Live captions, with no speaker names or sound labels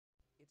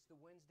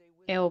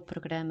É o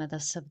programa da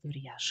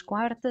sabedoria às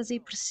quartas e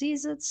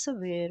precisa de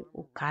saber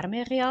o karma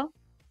é real?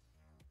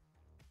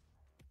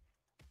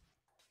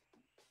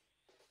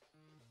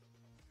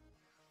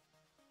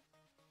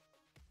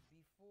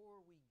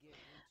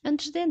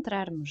 Antes de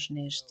entrarmos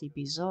neste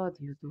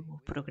episódio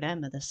do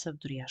programa da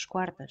sabedoria às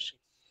quartas,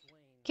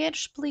 quero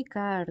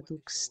explicar do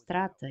que se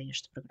trata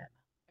este programa.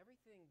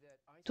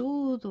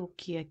 Tudo o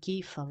que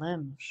aqui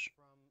falamos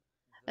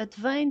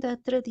advém da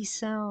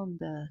tradição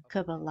da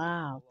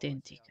Kabbalah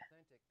autêntica.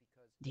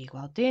 Digo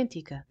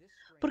autêntica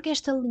porque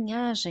esta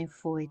linhagem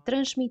foi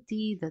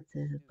transmitida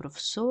de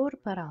professor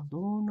para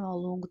aluno ao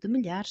longo de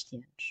milhares de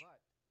anos.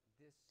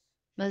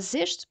 Mas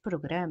este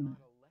programa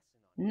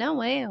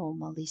não é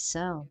uma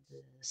lição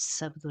de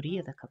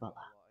sabedoria da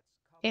Kabbalah.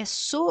 É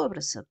sobre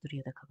a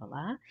sabedoria da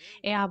Kabbalah,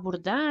 é a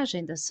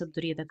abordagem da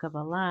sabedoria da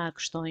Kabbalah a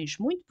questões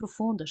muito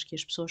profundas que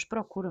as pessoas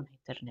procuram na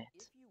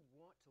internet.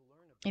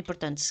 E,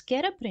 portanto, se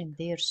quer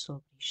aprender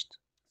sobre isto,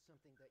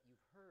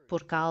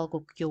 porque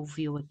algo que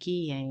ouviu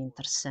aqui é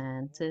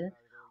interessante,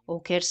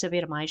 ou quer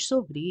saber mais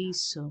sobre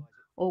isso,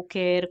 ou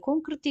quer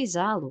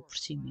concretizá-lo por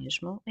si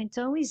mesmo,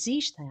 então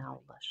existem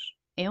aulas.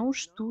 É um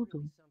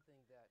estudo.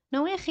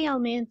 Não é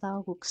realmente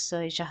algo que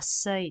seja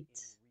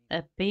aceite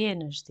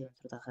apenas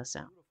dentro da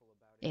razão.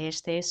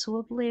 Esta é a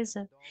sua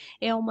beleza.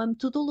 É uma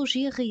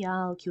metodologia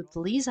real que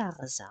utiliza a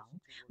razão,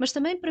 mas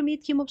também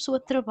permite que uma pessoa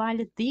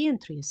trabalhe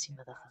dentro e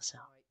acima da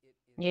razão.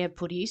 É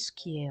por isso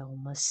que é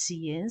uma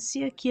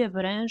ciência que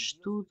abrange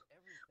tudo,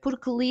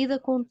 porque lida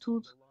com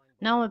tudo,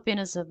 não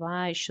apenas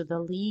abaixo da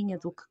linha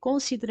do que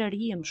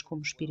consideraríamos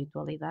como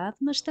espiritualidade,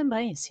 mas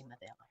também acima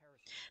dela.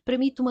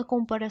 Permite uma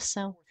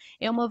comparação.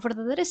 É uma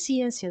verdadeira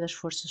ciência das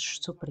forças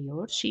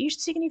superiores, e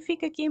isto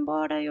significa que,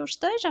 embora eu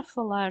esteja a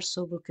falar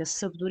sobre o que a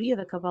sabedoria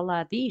da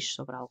Kabbalah diz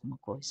sobre alguma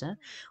coisa,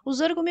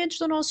 os argumentos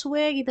do nosso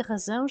ego e da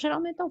razão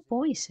geralmente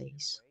opõem-se a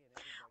isso.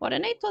 Ora,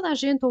 nem toda a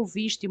gente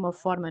ouve isto de uma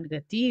forma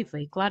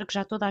negativa, e claro que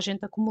já toda a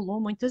gente acumulou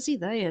muitas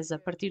ideias a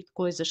partir de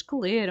coisas que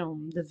leram,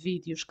 de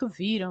vídeos que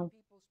viram,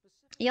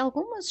 e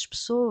algumas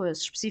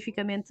pessoas,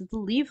 especificamente de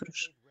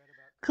livros,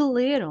 que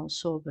leram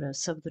sobre a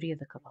sabedoria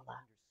da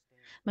Kabbalah.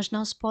 Mas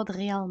não se pode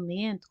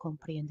realmente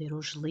compreender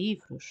os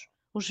livros,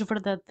 os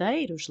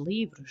verdadeiros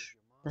livros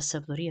da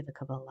sabedoria da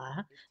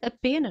Kabbalah,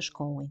 apenas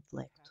com o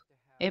intelecto.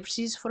 É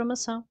preciso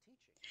formação,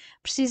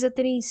 precisa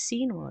ter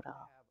ensino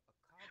oral,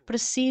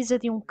 precisa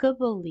de um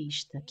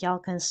cabalista que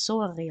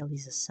alcançou a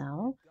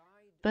realização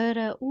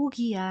para o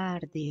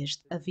guiar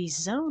desde a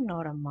visão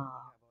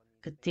normal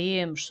que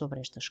temos sobre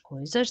estas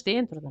coisas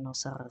dentro da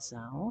nossa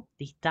razão,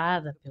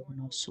 ditada pelo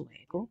nosso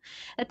ego,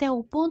 até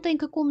o ponto em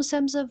que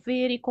começamos a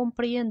ver e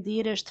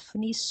compreender as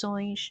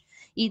definições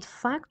e, de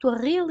facto, a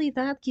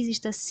realidade que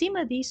existe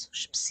acima disso,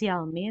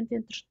 especialmente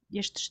entre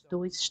estes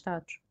dois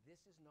estados.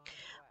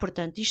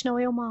 Portanto, isto não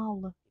é uma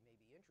aula.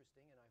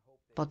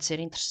 Pode ser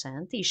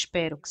interessante e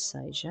espero que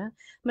seja,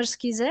 mas se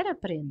quiser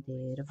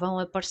aprender, vão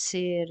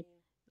aparecer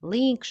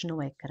links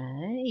no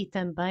ecrã e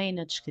também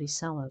na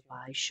descrição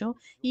abaixo,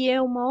 e é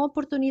uma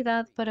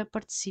oportunidade para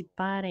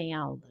participar em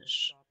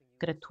aulas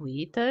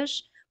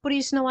gratuitas, por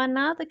isso não há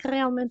nada que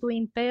realmente o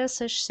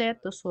impeça,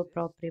 exceto a sua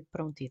própria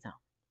prontidão.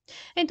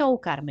 Então o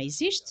karma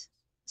existe?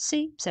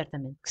 Sim,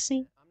 certamente que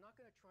sim.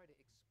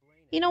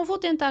 E não vou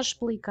tentar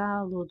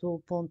explicá-lo do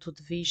ponto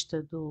de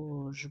vista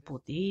dos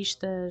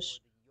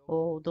budistas,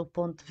 ou do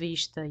ponto de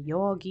vista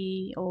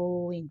yogi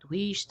ou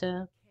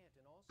hinduísta,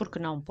 porque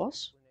não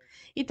posso.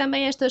 E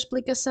também esta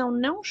explicação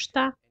não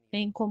está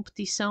em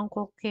competição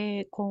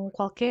com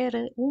qualquer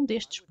um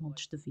destes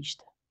pontos de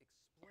vista.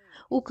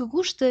 O que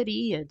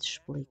gostaria de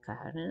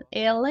explicar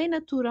é a lei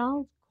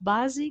natural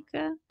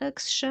básica a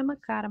que se chama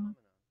karma.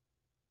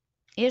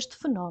 Este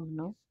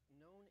fenómeno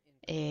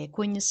é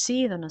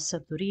conhecido na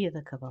sabedoria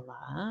da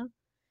Kabbalah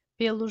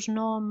pelos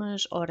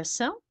nomes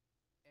oração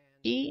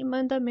e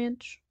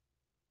mandamentos.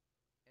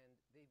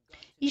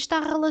 E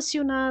está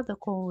relacionada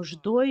com os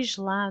dois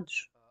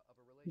lados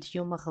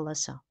de uma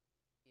relação.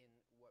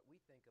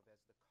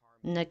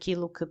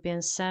 Naquilo que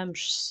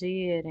pensamos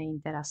ser a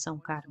interação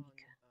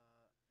kármica.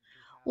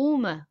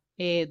 Uma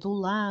é do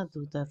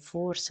lado da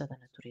força da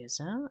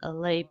natureza, a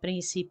lei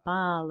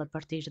principal a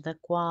partir da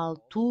qual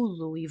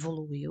tudo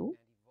evoluiu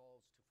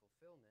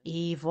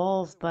e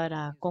evolve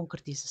para a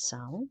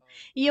concretização,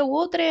 e a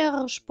outra é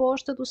a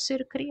resposta do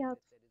ser criado,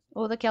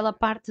 ou daquela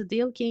parte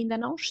dele que ainda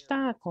não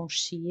está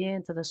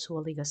consciente da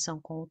sua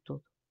ligação com o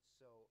todo.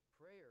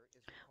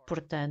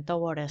 Portanto, a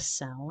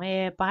oração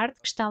é a parte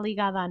que está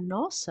ligada à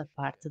nossa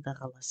parte da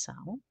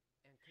relação,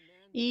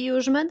 e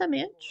os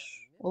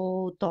mandamentos,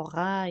 ou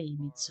Torá e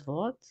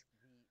Mitzvot,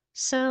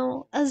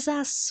 são as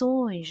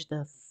ações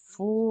da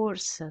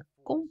força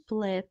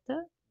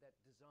completa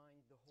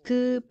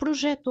que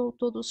projetou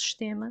todo o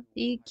sistema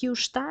e que o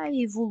está a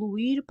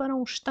evoluir para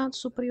um estado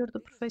superior de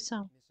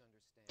perfeição.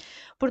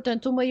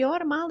 Portanto, o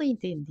maior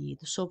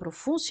mal-entendido sobre o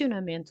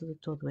funcionamento de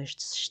todo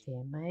este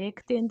sistema é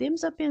que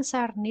tendemos a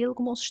pensar nele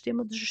como um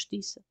sistema de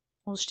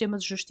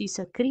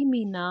justiça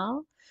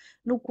criminal,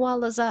 no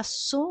qual as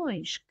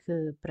ações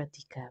que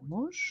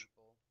praticamos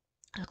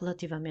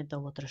relativamente a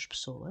outras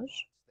pessoas,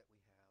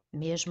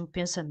 mesmo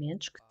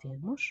pensamentos que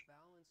temos,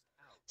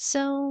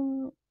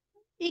 são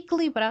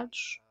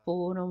equilibrados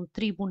por um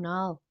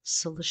tribunal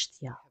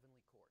celestial,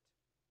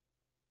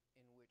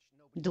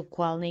 do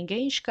qual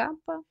ninguém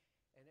escapa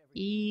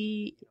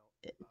e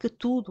que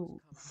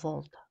tudo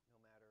volta,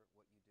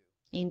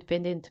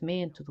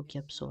 independentemente do que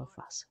a pessoa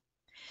faça.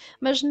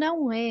 Mas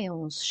não é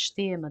um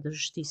sistema de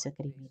justiça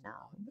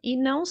criminal e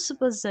não se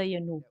baseia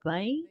no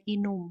bem e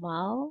no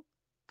mal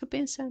que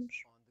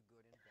pensamos.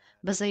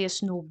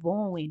 Baseia-se no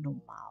bom e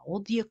no mal,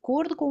 de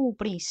acordo com o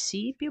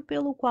princípio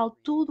pelo qual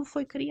tudo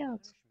foi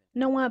criado.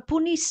 Não há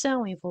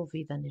punição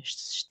envolvida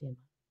neste sistema.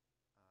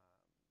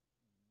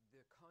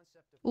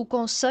 O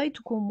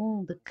conceito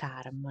comum de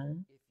karma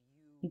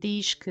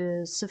diz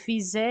que se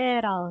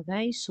fizer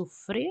alguém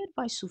sofrer,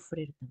 vai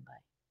sofrer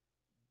também.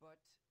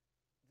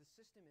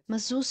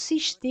 Mas o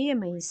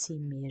sistema em si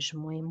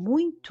mesmo é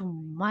muito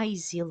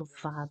mais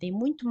elevado e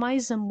muito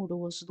mais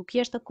amoroso do que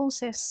esta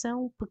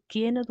concepção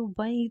pequena do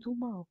bem e do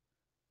mal.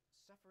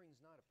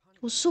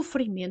 O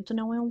sofrimento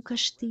não é um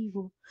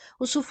castigo.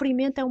 O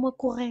sofrimento é uma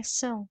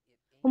correção.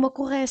 Uma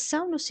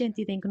correção no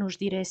sentido em que nos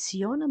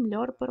direciona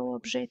melhor para o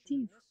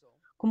objetivo.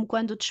 Como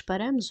quando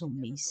disparamos um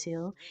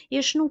míssil,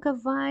 este nunca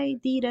vai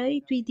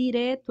direito e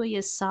direto a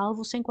esse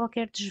alvo sem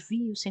qualquer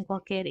desvio, sem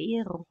qualquer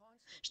erro.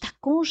 Está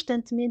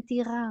constantemente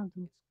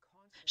errado.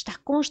 Está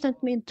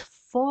constantemente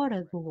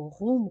fora do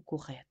rumo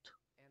correto.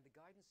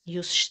 E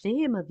o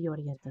sistema de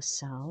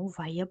orientação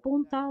vai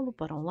apontá-lo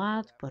para um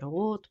lado, para o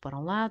outro, para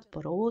um lado,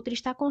 para o outro, e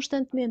está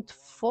constantemente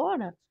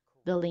fora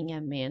de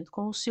alinhamento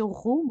com o seu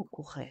rumo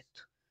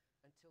correto,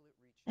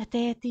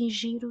 até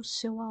atingir o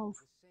seu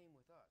alvo.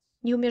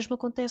 E o mesmo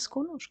acontece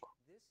connosco.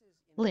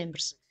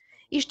 Lembre-se,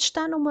 isto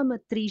está numa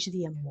matriz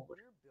de amor.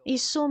 E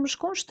somos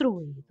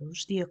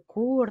construídos de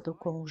acordo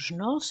com os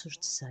nossos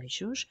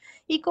desejos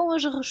e com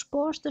as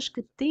respostas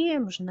que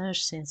temos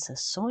nas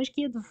sensações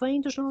que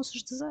advêm dos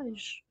nossos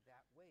desejos.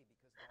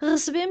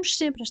 Recebemos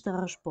sempre esta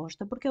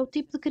resposta porque é o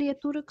tipo de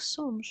criatura que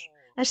somos.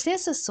 As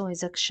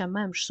sensações a que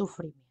chamamos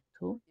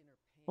sofrimento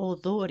ou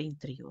dor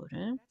interior,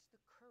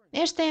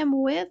 esta é a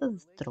moeda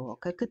de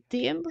troca que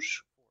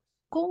temos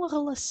com a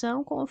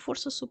relação com a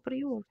força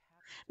superior.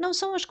 Não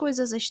são as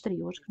coisas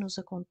exteriores que nos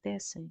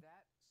acontecem.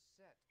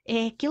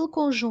 É aquele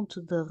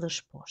conjunto de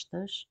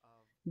respostas,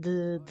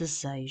 de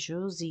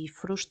desejos e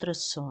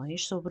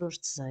frustrações sobre os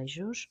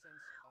desejos,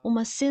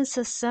 uma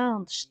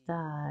sensação de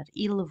estar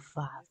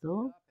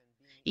elevado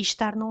e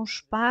estar num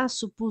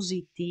espaço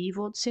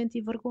positivo ou de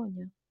sentir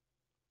vergonha.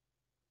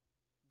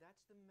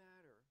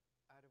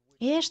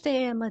 Esta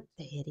é a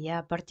matéria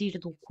a partir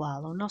do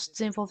qual o nosso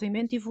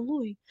desenvolvimento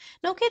evolui.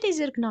 Não quer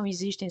dizer que não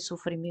existem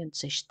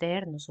sofrimentos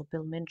externos, ou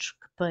pelo menos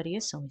que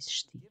pareçam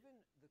existir.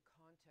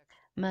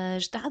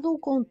 Mas, dado o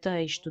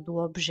contexto do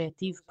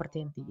objetivo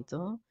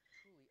pretendido,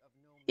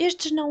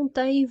 estes não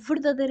têm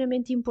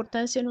verdadeiramente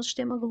importância no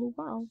sistema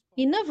global.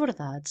 E, na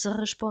verdade, se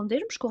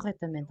respondermos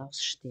corretamente ao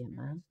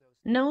sistema,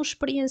 não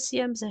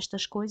experienciamos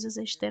estas coisas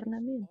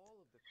externamente.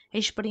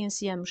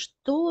 Experienciamos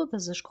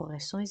todas as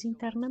correções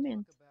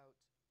internamente.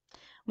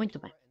 Muito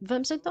bem,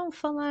 vamos então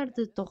falar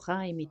de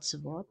Torah e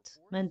Mitzvot,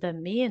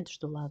 mandamentos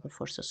do lado da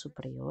força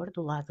superior,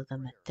 do lado da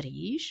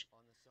matriz,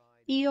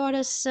 e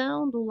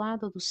oração do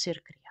lado do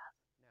ser criado.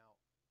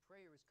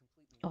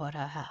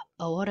 Ora,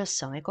 a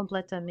oração é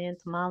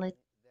completamente mal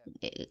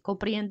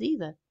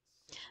compreendida.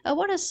 A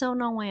oração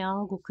não é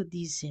algo que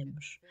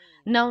dizemos.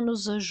 Não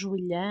nos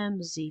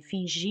ajoelhamos e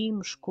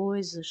fingimos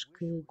coisas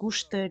que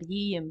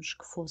gostaríamos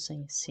que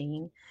fossem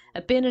assim,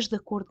 apenas de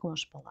acordo com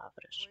as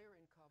palavras.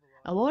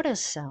 A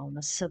oração,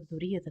 na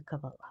sabedoria da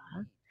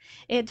Kabbalah,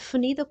 é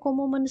definida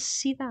como uma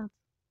necessidade,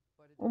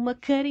 uma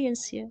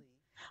carência,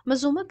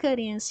 mas uma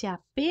carência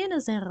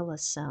apenas em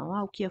relação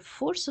ao que a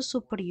força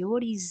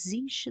superior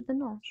exige de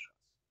nós.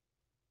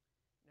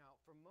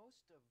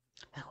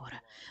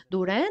 Agora,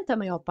 durante a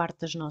maior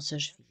parte das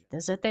nossas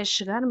vidas, até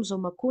chegarmos a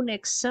uma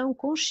conexão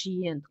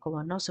consciente com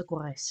a nossa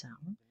correção,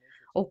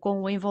 ou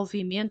com o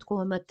envolvimento com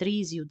a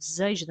matriz e o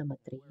desejo da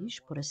matriz,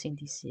 por assim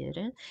dizer,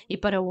 e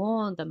para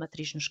onde a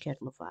matriz nos quer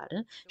levar,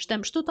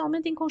 estamos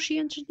totalmente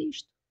inconscientes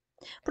disto.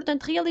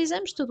 Portanto,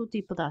 realizamos todo o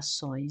tipo de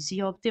ações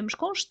e obtemos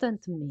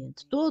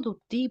constantemente todo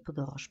o tipo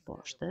de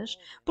respostas,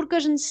 porque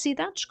as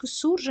necessidades que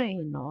surgem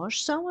em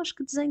nós são as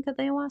que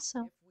desencadeiam a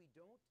ação.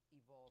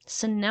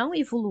 Se não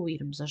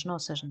evoluirmos as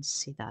nossas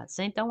necessidades,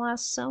 então a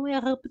ação é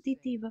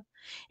repetitiva.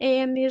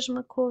 É a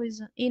mesma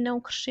coisa e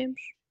não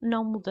crescemos,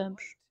 não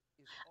mudamos.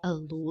 A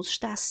luz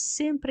está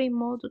sempre em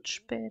modo de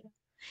espera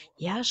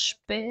e à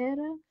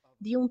espera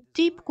de um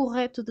tipo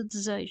correto de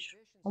desejo,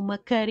 uma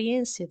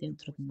carência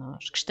dentro de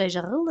nós que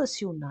esteja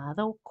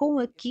relacionada com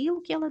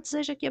aquilo que ela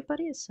deseja que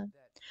apareça.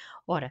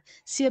 Ora,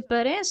 se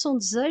aparece um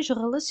desejo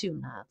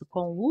relacionado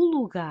com o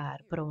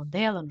lugar para onde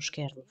ela nos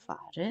quer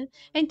levar,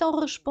 então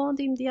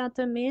responde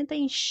imediatamente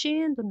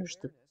enchendo-nos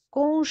de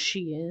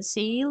consciência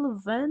e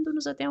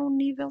elevando-nos até um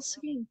nível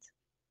seguinte.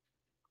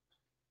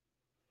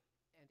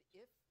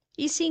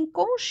 E se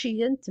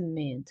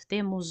inconscientemente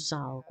temos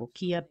algo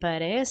que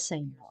aparece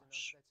em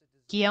nós,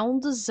 que é um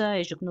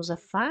desejo que nos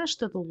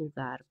afasta do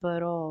lugar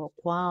para o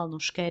qual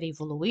nos quer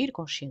evoluir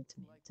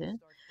conscientemente,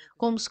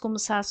 como se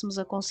começássemos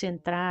a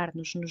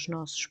concentrar-nos nos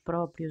nossos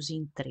próprios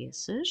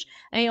interesses,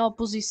 em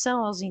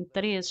oposição aos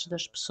interesses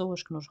das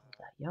pessoas que nos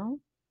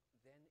rodeiam,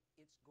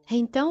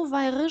 então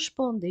vai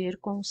responder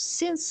com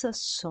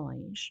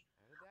sensações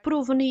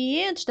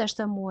provenientes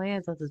desta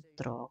moeda de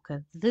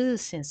troca de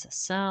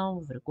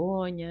sensação,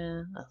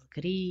 vergonha,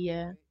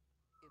 alegria.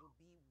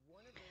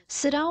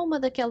 Será uma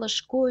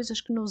daquelas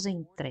coisas que nos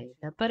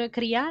entrega para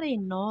criar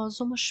em nós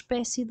uma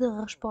espécie de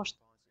resposta.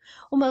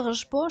 Uma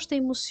resposta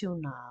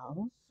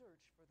emocional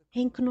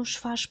em que nos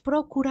faz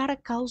procurar a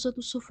causa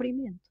do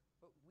sofrimento.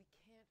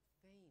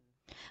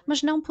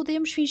 Mas não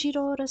podemos fingir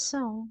a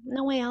oração,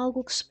 não é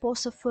algo que se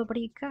possa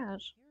fabricar.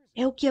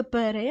 É o que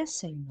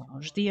aparece em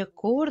nós, de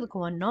acordo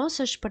com a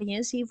nossa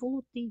experiência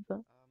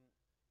evolutiva.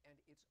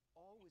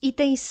 E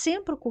tem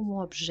sempre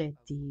como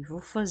objetivo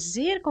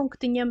fazer com que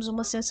tenhamos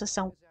uma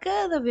sensação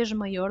cada vez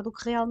maior do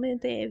que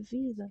realmente é a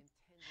vida,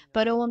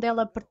 para onde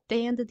ela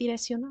pretende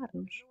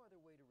direcionar-nos.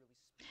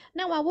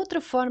 Não há outra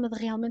forma de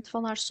realmente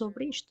falar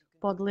sobre isto.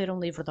 Pode ler um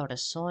livro de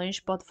orações,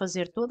 pode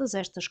fazer todas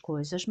estas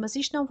coisas, mas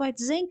isto não vai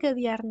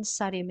desencadear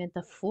necessariamente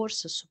a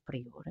força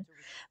superior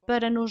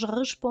para nos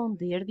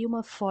responder de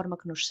uma forma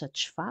que nos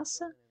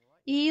satisfaça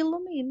e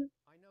ilumine.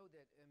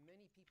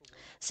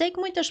 Sei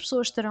que muitas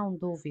pessoas terão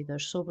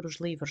dúvidas sobre os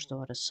livros de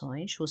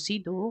orações, o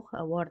Sidur,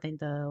 a ordem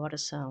da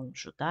oração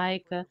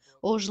judaica,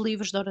 ou os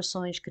livros de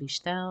orações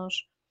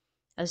cristãos.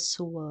 A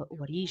sua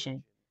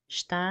origem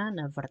está,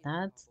 na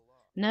verdade,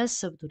 na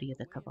sabedoria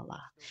da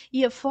Kabbalah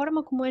e a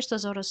forma como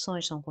estas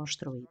orações são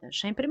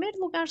construídas. Em primeiro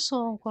lugar,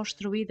 são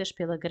construídas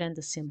pela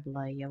Grande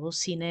Assembleia, ou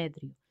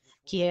Sinédrio,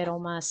 que era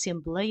uma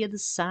assembleia de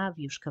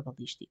sábios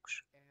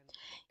cabalísticos.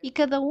 E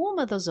cada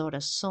uma das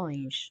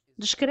orações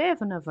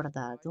descreve, na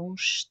verdade, um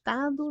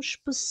estado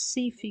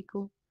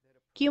específico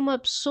que uma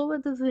pessoa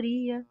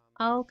deveria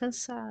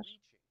alcançar.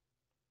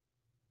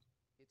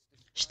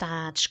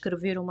 Está a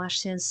descrever uma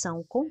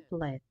ascensão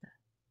completa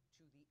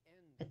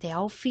até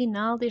ao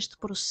final deste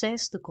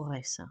processo de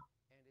correção.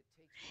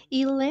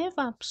 E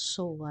leva a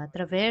pessoa,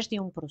 através de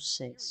um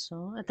processo,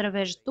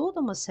 através de toda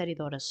uma série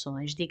de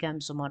orações,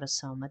 digamos uma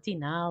oração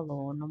matinal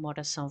ou numa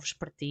oração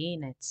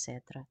vespertina,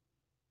 etc.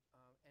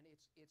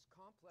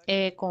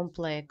 É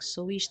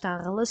complexo e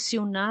está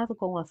relacionado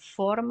com a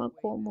forma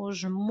como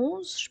os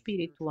mundos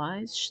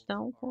espirituais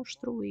estão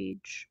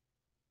construídos.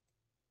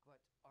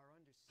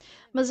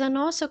 Mas a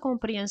nossa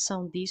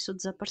compreensão disso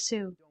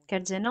desapareceu. Quer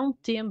dizer, não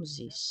temos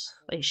isso,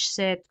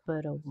 exceto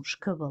para os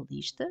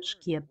cabalistas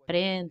que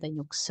aprendem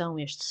o que são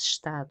estes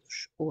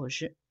estados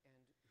hoje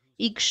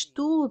e que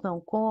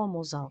estudam como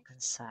os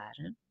alcançar.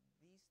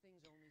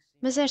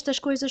 Mas estas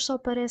coisas só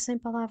parecem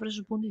palavras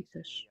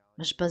bonitas,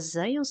 mas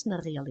baseiam-se na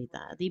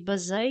realidade e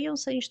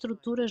baseiam-se em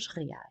estruturas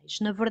reais,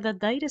 na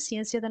verdadeira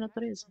ciência da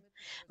natureza.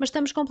 Mas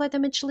estamos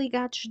completamente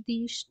desligados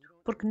disto,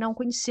 porque não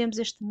conhecemos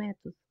este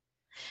método.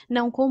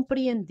 Não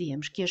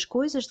compreendemos que as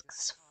coisas de que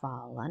se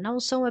fala não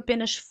são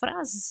apenas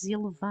frases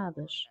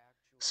elevadas.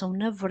 São,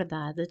 na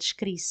verdade, a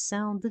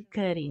descrição de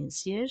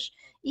carências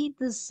e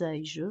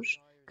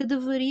desejos que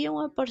deveriam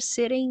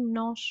aparecer em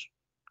nós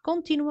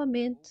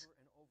continuamente,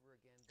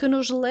 que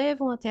nos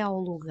levam até ao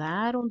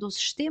lugar onde o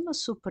sistema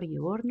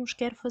superior nos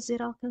quer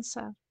fazer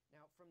alcançar.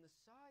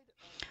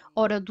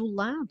 Ora, do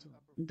lado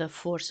da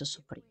força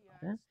superior,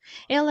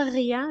 ela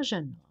reage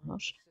a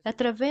nós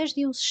através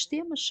de um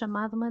sistema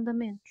chamado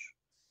mandamentos.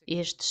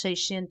 Estes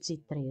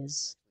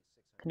 613,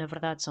 que na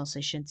verdade são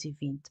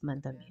 620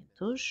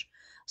 mandamentos,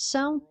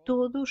 são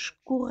todos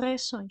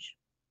correções.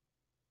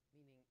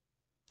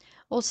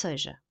 Ou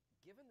seja,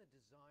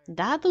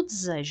 dado o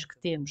desejo que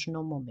temos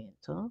no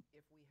momento,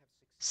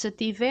 se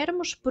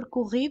tivermos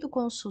percorrido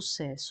com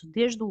sucesso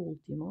desde o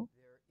último,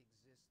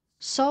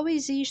 só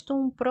existe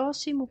um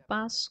próximo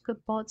passo que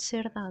pode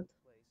ser dado.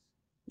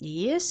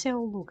 E esse é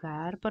o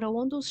lugar para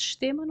onde o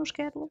sistema nos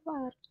quer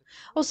levar.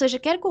 Ou seja,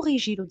 quer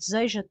corrigir o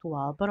desejo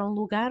atual para um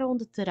lugar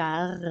onde terá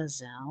a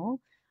razão,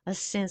 a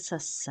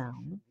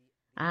sensação,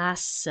 a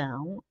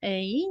ação, a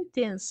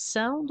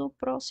intenção do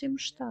próximo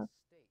estado.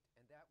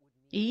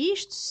 E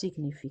isto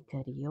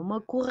significaria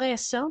uma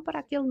correção para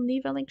aquele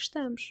nível em que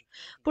estamos.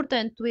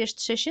 Portanto,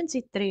 estes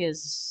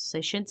 613,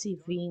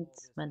 620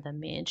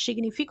 mandamentos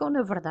significam,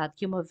 na verdade,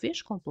 que uma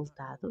vez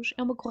completados,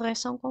 é uma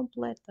correção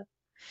completa.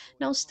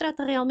 Não se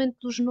trata realmente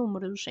dos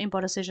números,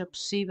 embora seja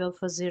possível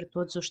fazer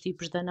todos os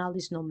tipos de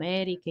análise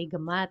numérica e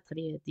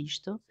gemátria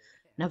disto.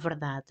 Na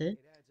verdade,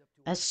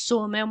 a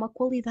soma é uma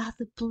qualidade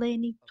de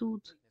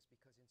plenitude.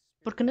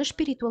 Porque na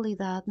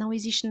espiritualidade não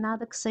existe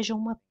nada que seja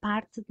uma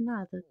parte de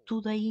nada,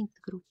 tudo é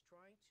íntegro.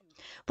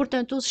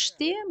 Portanto, o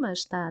sistema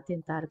está a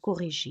tentar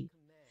corrigir.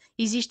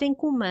 Existem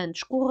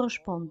comandos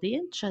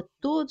correspondentes a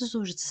todos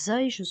os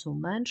desejos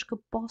humanos que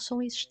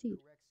possam existir.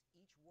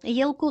 E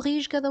ele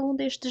corrige cada um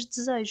destes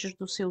desejos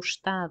do seu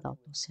estado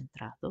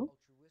autocentrado,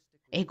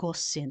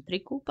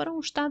 egocêntrico, para um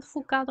estado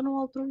focado no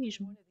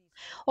altruísmo.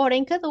 Ora,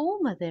 em cada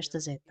uma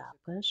destas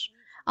etapas,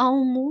 há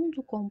um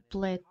mundo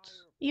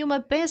completo e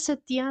uma peça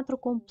de teatro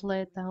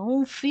completa,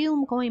 um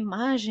filme com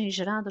imagens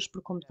geradas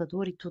por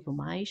computador e tudo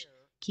mais,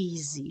 que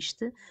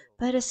existe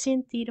para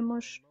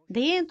sentirmos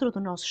dentro do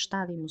nosso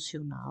estado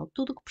emocional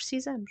tudo o que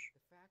precisamos.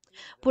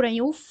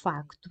 Porém, o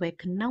facto é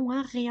que não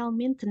há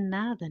realmente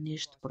nada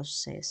neste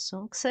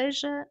processo que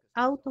seja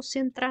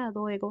autocentrado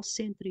ou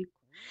egocêntrico.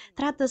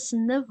 Trata-se,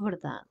 na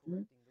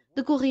verdade,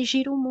 de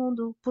corrigir o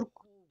mundo,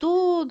 porque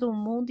todo o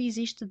mundo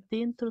existe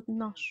dentro de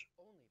nós.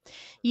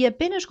 E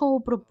apenas com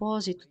o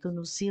propósito de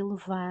nos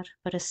elevar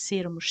para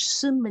sermos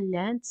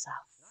semelhantes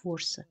à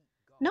força,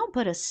 não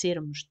para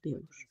sermos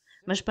Deus,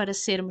 mas para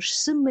sermos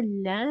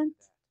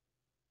semelhantes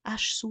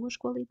às suas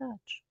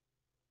qualidades.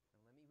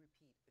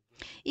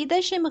 E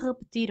deixem-me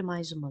repetir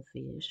mais uma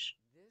vez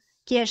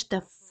que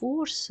esta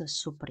força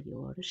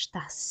superior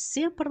está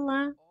sempre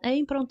lá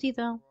em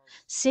prontidão,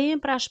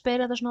 sempre à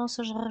espera das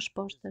nossas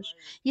respostas.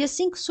 E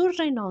assim que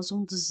surge em nós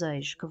um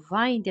desejo que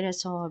vai em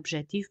direção ao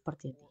objetivo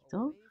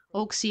pretendido,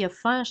 ou que se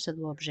afasta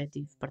do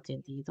objetivo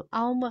pretendido,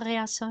 há uma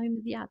reação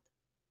imediata.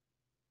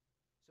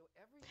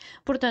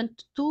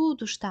 Portanto,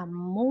 tudo está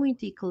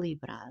muito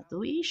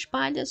equilibrado e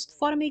espalha-se de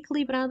forma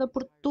equilibrada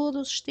por todo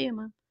o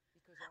sistema,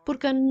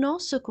 porque a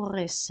nossa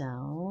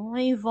correção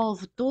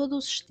envolve todo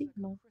o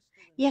sistema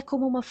e é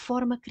como uma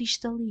forma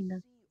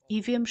cristalina.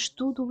 E vemos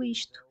tudo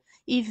isto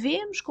e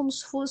vemos como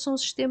se fosse um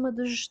sistema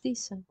de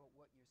justiça.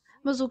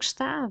 Mas o que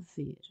está a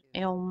ver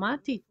é uma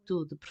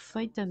atitude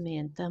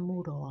perfeitamente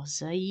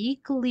amorosa e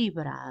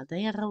equilibrada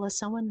em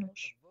relação a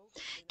nós,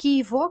 que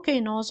evoca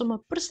em nós uma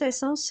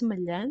percepção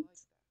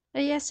semelhante a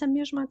essa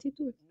mesma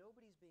atitude.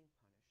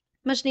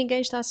 Mas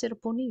ninguém está a ser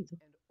punido.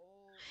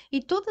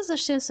 E todas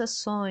as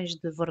sensações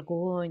de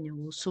vergonha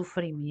ou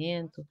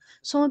sofrimento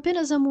são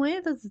apenas a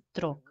moeda de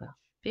troca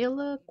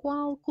pela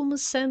qual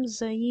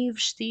começamos a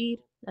investir,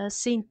 a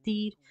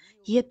sentir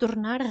e a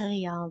tornar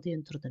real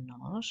dentro de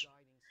nós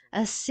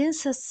a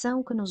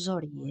sensação que nos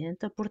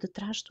orienta por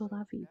detrás de toda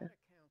a vida.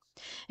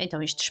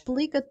 Então, isto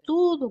explica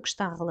tudo o que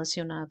está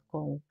relacionado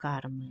com o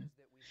karma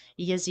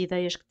e as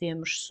ideias que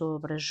temos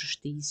sobre a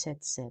justiça,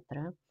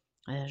 etc.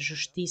 A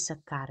justiça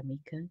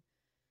kármica,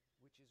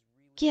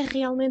 que é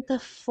realmente a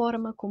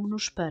forma como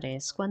nos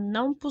parece quando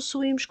não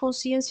possuímos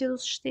consciência do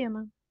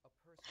sistema.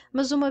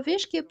 Mas uma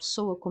vez que a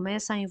pessoa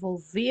começa a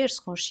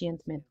envolver-se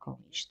conscientemente com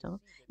isto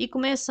e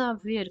começa a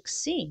ver que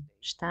sim,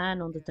 está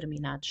num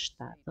determinado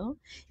estado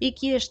e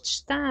que este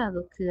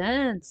estado que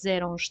antes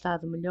era um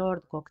estado melhor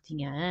do que o que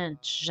tinha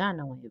antes já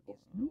não é bom,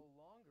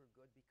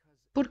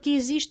 porque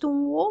existe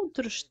um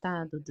outro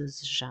estado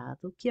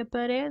desejado que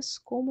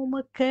aparece como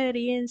uma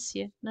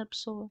carência na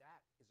pessoa.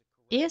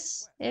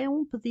 Esse é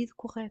um pedido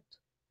correto.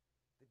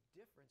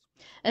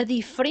 A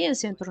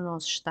diferença entre o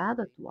nosso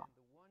estado atual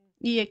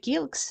e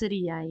aquele que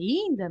seria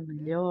ainda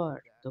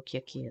melhor do que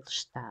aquele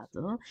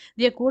estado,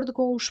 de acordo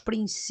com os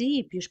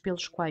princípios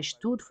pelos quais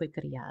tudo foi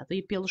criado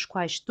e pelos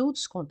quais tudo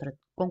se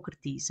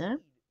concretiza,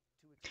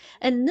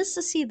 a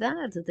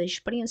necessidade de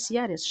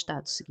experienciar esse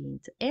estado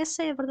seguinte,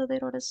 essa é a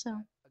verdadeira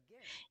oração.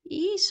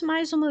 E isso,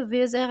 mais uma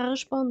vez, é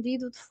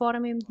respondido de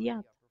forma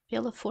imediata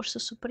pela força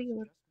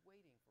superior,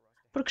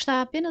 porque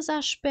está apenas à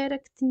espera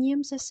que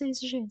tenhamos essa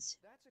exigência.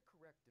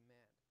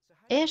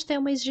 Esta é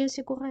uma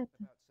exigência correta.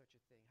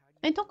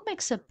 Então, como é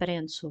que se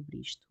aprende sobre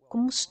isto?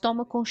 Como se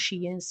toma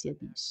consciência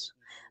disso?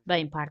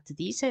 Bem, parte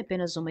disso é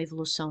apenas uma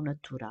evolução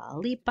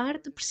natural e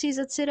parte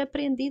precisa de ser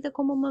aprendida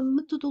como uma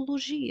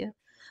metodologia,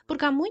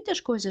 porque há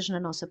muitas coisas na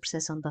nossa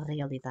percepção da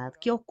realidade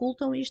que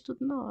ocultam isto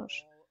de nós.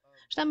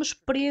 Estamos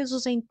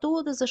presos em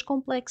todas as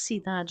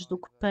complexidades do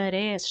que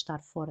parece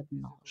estar fora de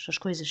nós. As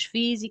coisas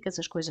físicas,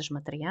 as coisas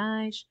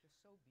materiais,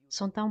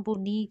 são tão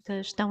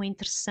bonitas, tão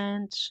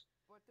interessantes,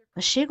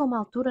 mas chega uma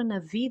altura na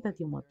vida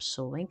de uma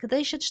pessoa em que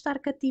deixa de estar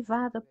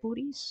cativada por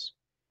isso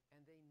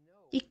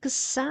e que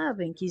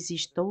sabem que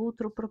existe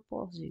outro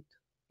propósito.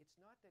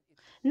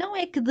 Não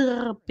é que de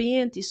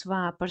repente isso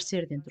vá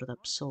aparecer dentro da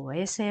pessoa,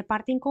 essa é a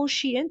parte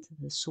inconsciente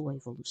da sua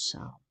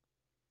evolução.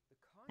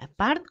 A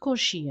parte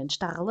consciente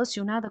está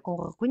relacionada com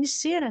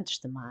reconhecer, antes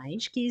de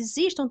mais, que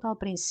existe um tal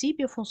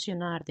princípio a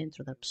funcionar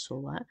dentro da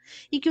pessoa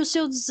e que o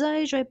seu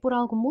desejo é por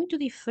algo muito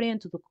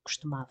diferente do que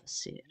costumava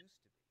ser.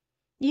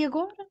 E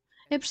agora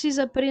é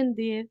preciso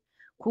aprender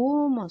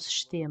como o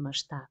sistema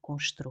está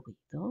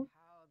construído,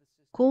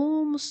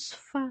 como se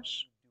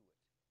faz.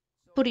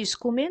 Por isso,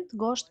 comente,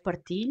 goste,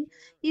 partilhe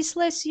e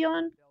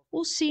selecione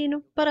o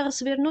sino para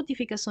receber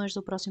notificações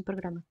do próximo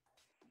programa.